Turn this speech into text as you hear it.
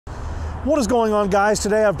What is going on, guys?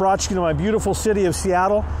 Today I've brought you to my beautiful city of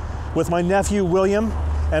Seattle with my nephew William,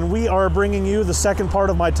 and we are bringing you the second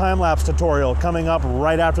part of my time-lapse tutorial coming up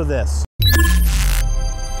right after this.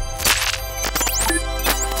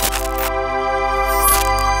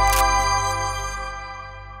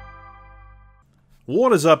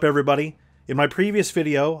 What is up, everybody? In my previous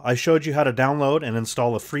video, I showed you how to download and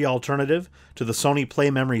install a free alternative to the Sony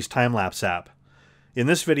Play Memories Time-Lapse app. In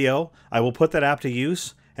this video, I will put that app to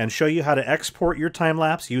use and show you how to export your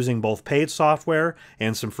time-lapse using both paid software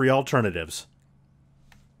and some free alternatives.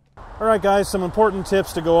 Alright guys, some important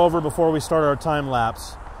tips to go over before we start our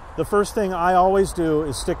time-lapse. The first thing I always do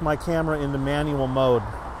is stick my camera into manual mode.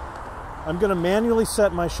 I'm going to manually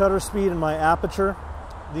set my shutter speed and my aperture.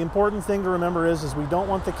 The important thing to remember is we don't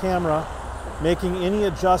want the camera making any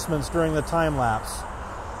adjustments during the time-lapse.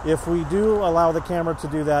 If we do allow the camera to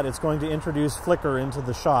do that, it's going to introduce flicker into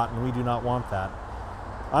the shot, and we do not want that.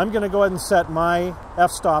 I'm going to go ahead and set my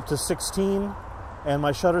f-stop to 16 and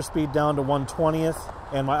my shutter speed down to 1/20th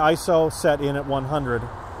and my ISO set in at 100.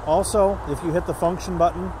 Also, if you hit the function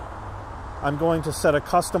button, I'm going to set a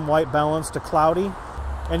custom white balance to cloudy,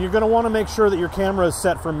 and you're going to want to make sure that your camera is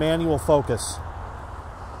set for manual focus.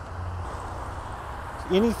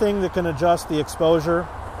 Anything that can adjust the exposure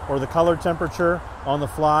or the color temperature on the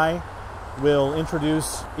fly will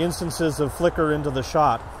introduce instances of flicker into the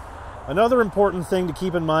shot. Another important thing to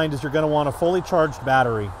keep in mind is you're going to want a fully charged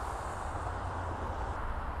battery.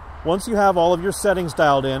 Once you have all of your settings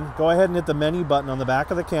dialed in, go ahead and hit the menu button on the back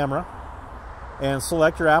of the camera and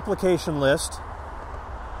select your application list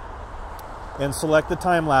and select the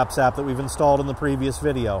time-lapse app that we've installed in the previous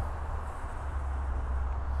video.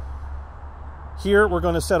 Here we're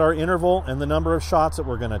going to set our interval and the number of shots that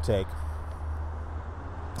we're going to take.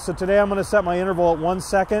 So today I'm going to set my interval at 1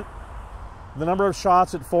 second, the number of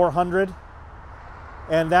shots at 400,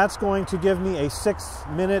 and that's going to give me a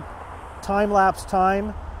 6-minute time-lapse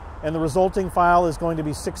time, and the resulting file is going to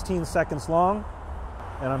be 16 seconds long,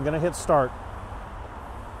 and I'm going to hit start.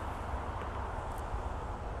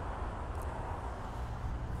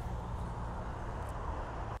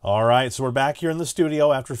 Alright, so we're back here in the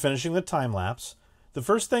studio after finishing the time-lapse. The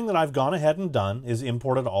first thing that I've gone ahead and done is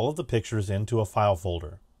imported all of the pictures into a file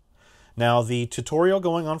folder. Now, the tutorial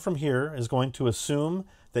going on from here is going to assume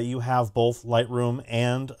that you have both Lightroom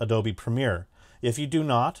and Adobe Premiere. If you do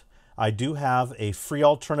not, I do have a free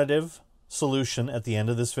alternative solution at the end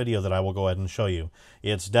of this video that I will go ahead and show you.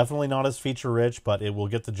 It's definitely not as feature-rich, but it will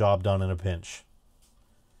get the job done in a pinch.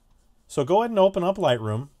 So go ahead and open up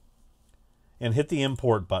Lightroom and hit the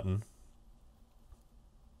import button.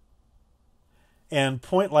 And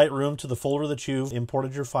point Lightroom to the folder that you've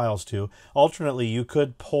imported your files to. Alternately, you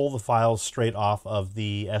could pull the files straight off of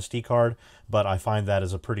the SD card, but I find that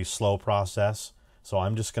is a pretty slow process. So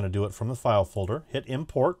I'm just going to do it from the file folder. Hit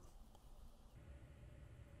import.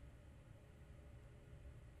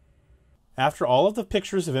 After all of the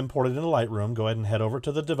pictures have imported into Lightroom, go ahead and head over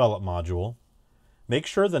to the Develop module. Make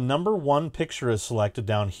sure the number 1 picture is selected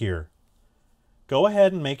down here. Go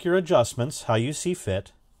ahead and make your adjustments how you see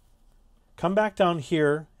fit. Come back down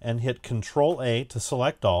here and hit Control-A to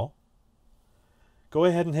select all. Go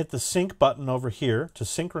ahead and hit the Sync button over here to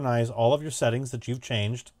synchronize all of your settings that you've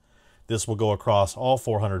changed. This will go across all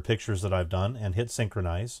 400 pictures that I've done, and hit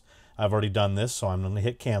Synchronize. I've already done this, so I'm going to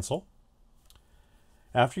hit Cancel.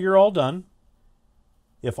 After you're all done,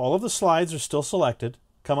 if all of the slides are still selected,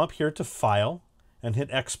 come up here to File and hit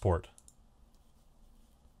Export.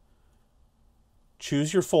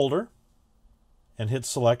 Choose your folder and hit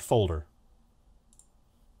Select Folder.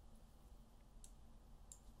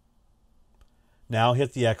 Now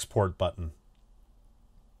hit the Export button.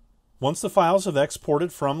 Once the files have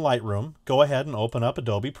exported from Lightroom, go ahead and open up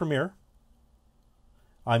Adobe Premiere.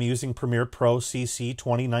 I'm using Premiere Pro CC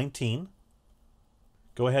 2019.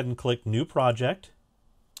 Go ahead and click New Project.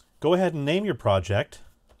 Go ahead and name your project.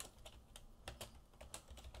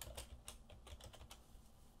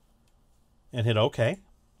 And hit OK.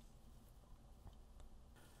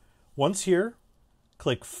 Once here,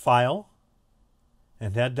 click File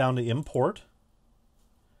and head down to Import.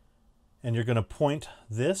 And you're going to point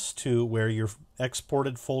this to where your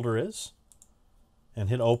exported folder is and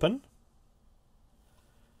hit Open.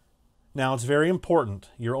 Now, it's very important.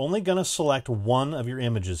 You're only going to select one of your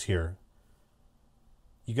images here.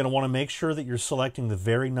 You're going to want to make sure that you're selecting the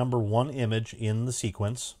very number 1 image in the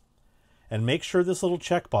sequence, and make sure this little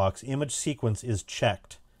checkbox, Image Sequence, is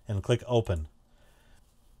checked, and click Open.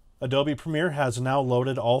 Adobe Premiere has now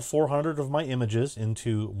loaded all 400 of my images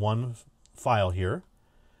into one file here.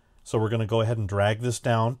 So we're going to go ahead and drag this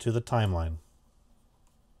down to the timeline.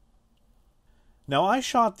 Now I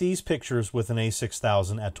shot these pictures with an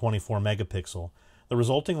A6000 at 24 megapixel. The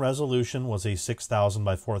resulting resolution was a 6000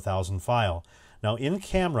 by 4000 file. Now in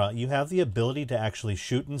camera, you have the ability to actually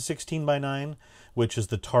shoot in 16 by 9, which is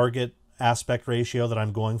the target aspect ratio that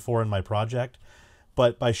I'm going for in my project.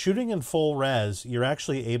 But by shooting in full res, you're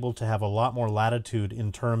actually able to have a lot more latitude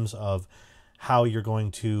in terms of how you're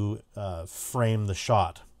going to frame the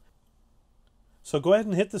shot. So go ahead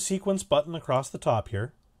and hit the sequence button across the top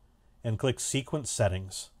here and click Sequence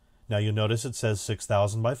Settings. Now you'll notice it says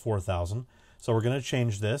 6000 by 4000. So we're going to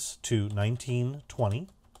change this to 1920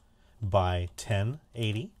 by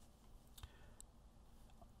 1080.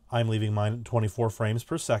 I'm leaving mine at 24 frames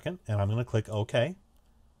per second, and I'm going to click OK.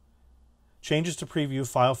 Changes to preview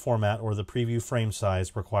file format or the preview frame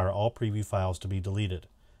size require all preview files to be deleted.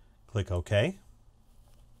 Click OK.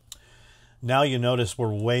 Now you notice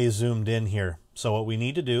we're way zoomed in here. So what we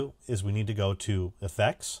need to do is we need to go to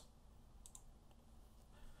Effects.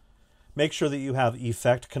 Make sure that you have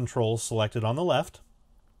Effect Controls selected on the left.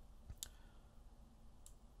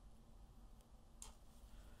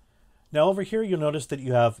 Now over here you'll notice that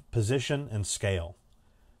you have Position and Scale.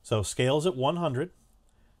 So Scale is at 100.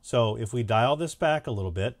 So if we dial this back a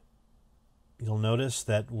little bit, you'll notice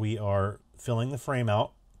that we are filling the frame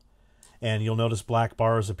out, and you'll notice black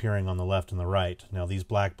bars appearing on the left and the right. Now these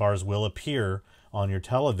black bars will appear on your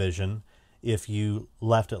television if you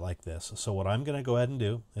left it like this. So what I'm going to go ahead and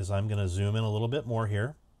do is I'm going to zoom in a little bit more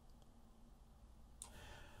here.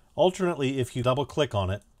 Alternately, if you double click on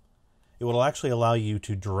it, it will actually allow you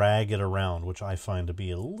to drag it around, which I find to be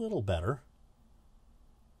a little better.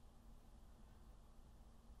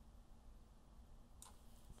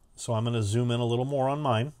 So I'm going to zoom in a little more on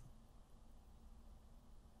mine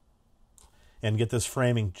and get this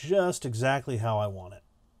framing just exactly how I want it.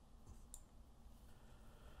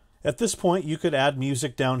 At this point, you could add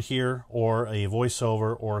music down here or a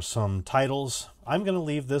voiceover or some titles. I'm going to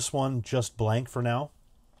leave this one just blank for now.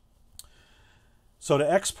 So to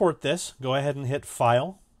export this, go ahead and hit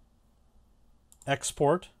File,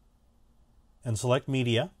 Export, and select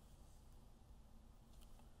Media.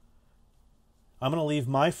 I'm going to leave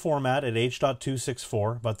my format at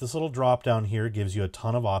H.264, but this little drop down here gives you a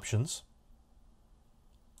ton of options.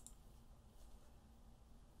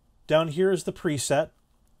 Down here is the preset.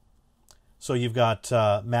 So you've got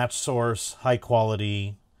match source, high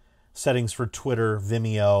quality, settings for Twitter,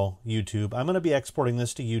 Vimeo, YouTube. I'm going to be exporting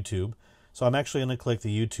this to YouTube. So I'm actually going to click the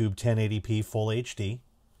YouTube 1080p Full HD.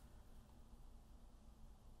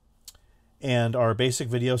 And our basic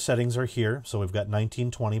video settings are here. So we've got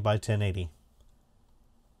 1920 by 1080.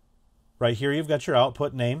 Right here you've got your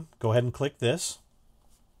output name. Go ahead and click this.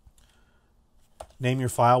 Name your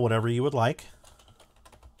file whatever you would like.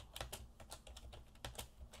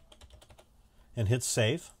 And hit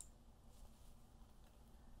Save.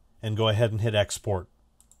 And go ahead and hit Export.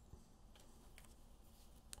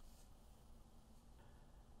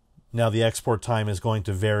 Now the export time is going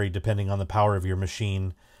to vary depending on the power of your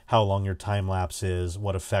machine, how long your time lapse is,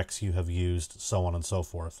 what effects you have used, so on and so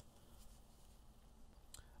forth.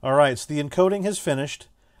 Alright, so the encoding has finished.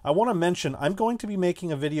 I want to mention I'm going to be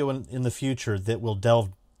making a video in the future that will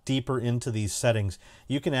delve deeper into these settings.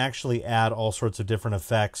 You can actually add all sorts of different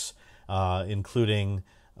effects, including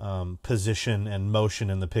position and motion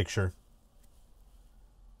in the picture.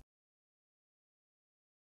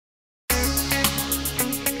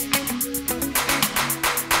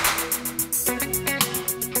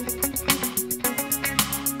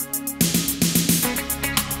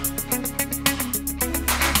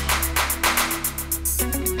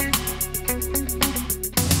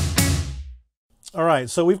 Alright,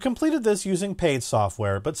 so we've completed this using paid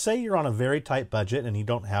software, but say you're on a very tight budget and you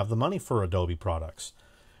don't have the money for Adobe products.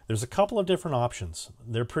 There's a couple of different options.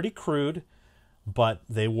 They're pretty crude, but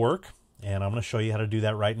they work, and I'm going to show you how to do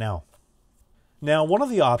that right now. Now, one of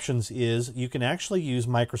the options is you can actually use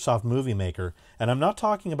Microsoft Moviemaker, and I'm not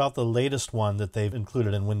talking about the latest one that they've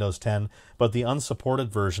included in Windows 10, but the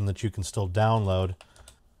unsupported version that you can still download.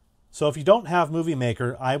 So if you don't have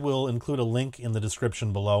Moviemaker, I will include a link in the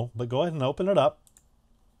description below, but go ahead and open it up.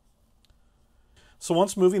 So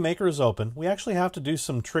once Moviemaker is open, we actually have to do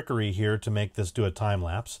some trickery here to make this do a time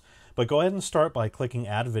lapse, but go ahead and start by clicking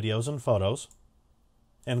Add Videos and Photos,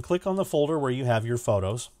 and click on the folder where you have your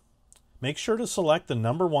photos. Make sure to select the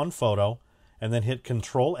number 1 photo, and then hit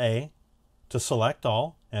Ctrl-A to select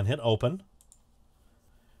all, and hit Open.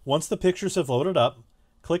 Once the pictures have loaded up,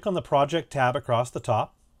 click on the Project tab across the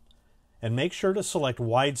top, and make sure to select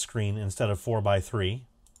widescreen instead of 4:3.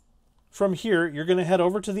 From here, you're going to head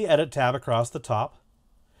over to the Edit tab across the top.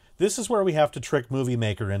 This is where we have to trick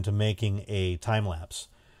Moviemaker into making a time lapse.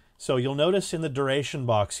 So you'll notice in the duration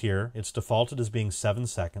box here, it's defaulted as being 7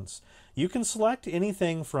 seconds. You can select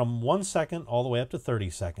anything from 1 second all the way up to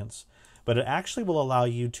 30 seconds, but it actually will allow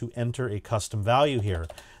you to enter a custom value here.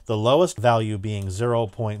 The lowest value being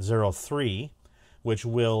 0.03, which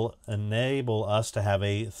will enable us to have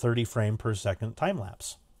a 30 frame per second time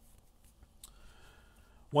lapse.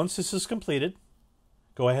 Once this is completed,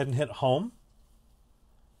 go ahead and hit Home.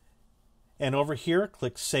 And over here,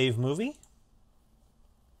 click Save Movie.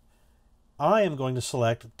 I am going to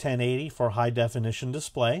select 1080 for high definition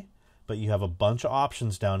display, but you have a bunch of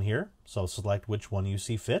options down here, so select which one you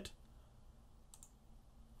see fit.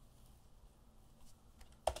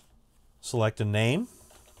 Select a name.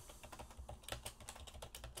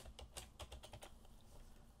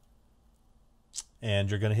 And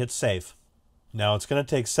you're going to hit Save. Now it's going to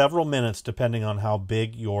take several minutes depending on how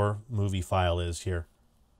big your movie file is here.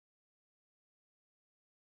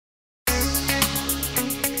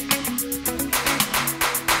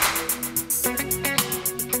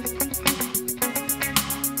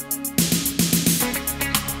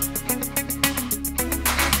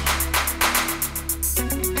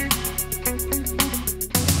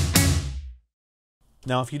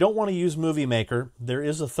 Now, if you don't want to use Moviemaker, there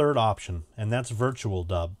is a third option, and that's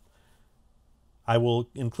Virtualdub. I will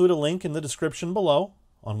include a link in the description below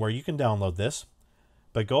on where you can download this,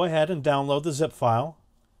 but go ahead and download the zip file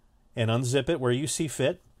and unzip it where you see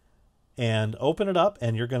fit and open it up,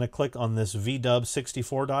 and you're going to click on this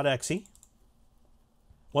vdub64.exe.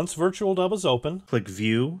 Once Virtualdub is open, click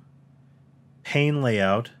View, Pane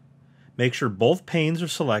Layout, make sure both panes are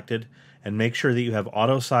selected, and make sure that you have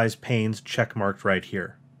auto size panes checkmarked right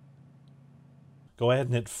here. Go ahead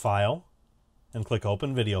and hit File and click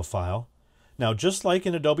Open Video File. Now, just like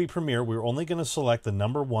in Adobe Premiere, we're only going to select the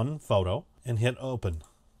number 1 photo and hit Open.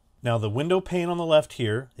 Now, the window pane on the left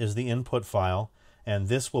here is the input file, and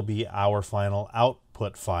this will be our final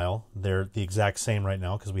output file. They're the exact same right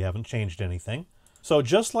now because we haven't changed anything. So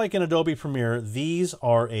just like in Adobe Premiere, these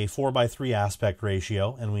are a 4:3 aspect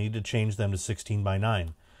ratio, and we need to change them to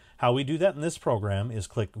 16:9. How we do that in this program is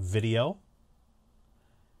click Video,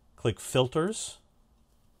 click Filters,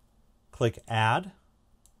 click Add,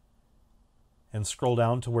 and scroll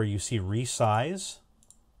down to where you see Resize,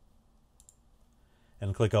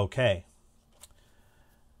 and click OK.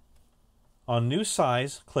 On New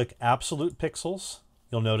Size, click Absolute Pixels.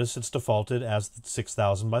 You'll notice it's defaulted as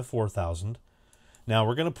 6000 by 4000. Now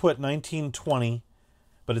we're going to put 1920,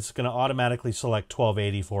 but it's going to automatically select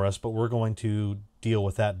 1280 for us, but we're going to deal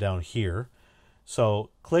with that down here.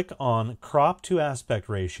 So click on Crop to Aspect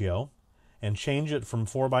Ratio and change it from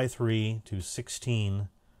 4:3 to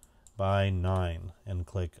 16:9 and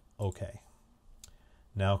click OK.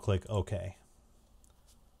 Now click OK.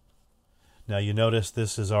 Now you notice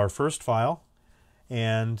this is our first file,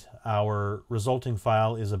 and our resulting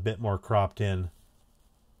file is a bit more cropped in.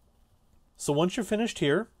 So once you're finished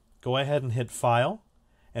here, go ahead and hit File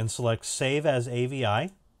and select Save as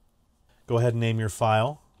AVI. Go ahead and name your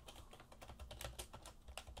file.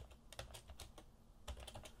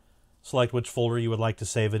 Select which folder you would like to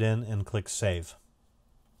save it in and click Save.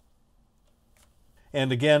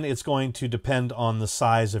 And again, it's going to depend on the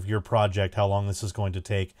size of your project, how long this is going to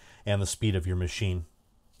take, and the speed of your machine.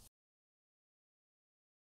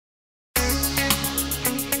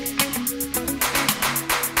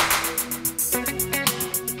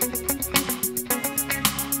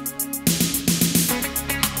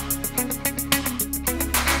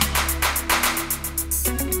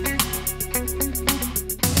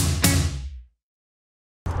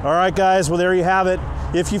 All right, guys, well, there you have it.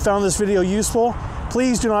 If you found this video useful,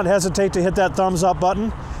 please do not hesitate to hit that thumbs up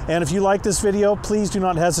button. And if you like this video, please do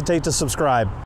not hesitate to subscribe.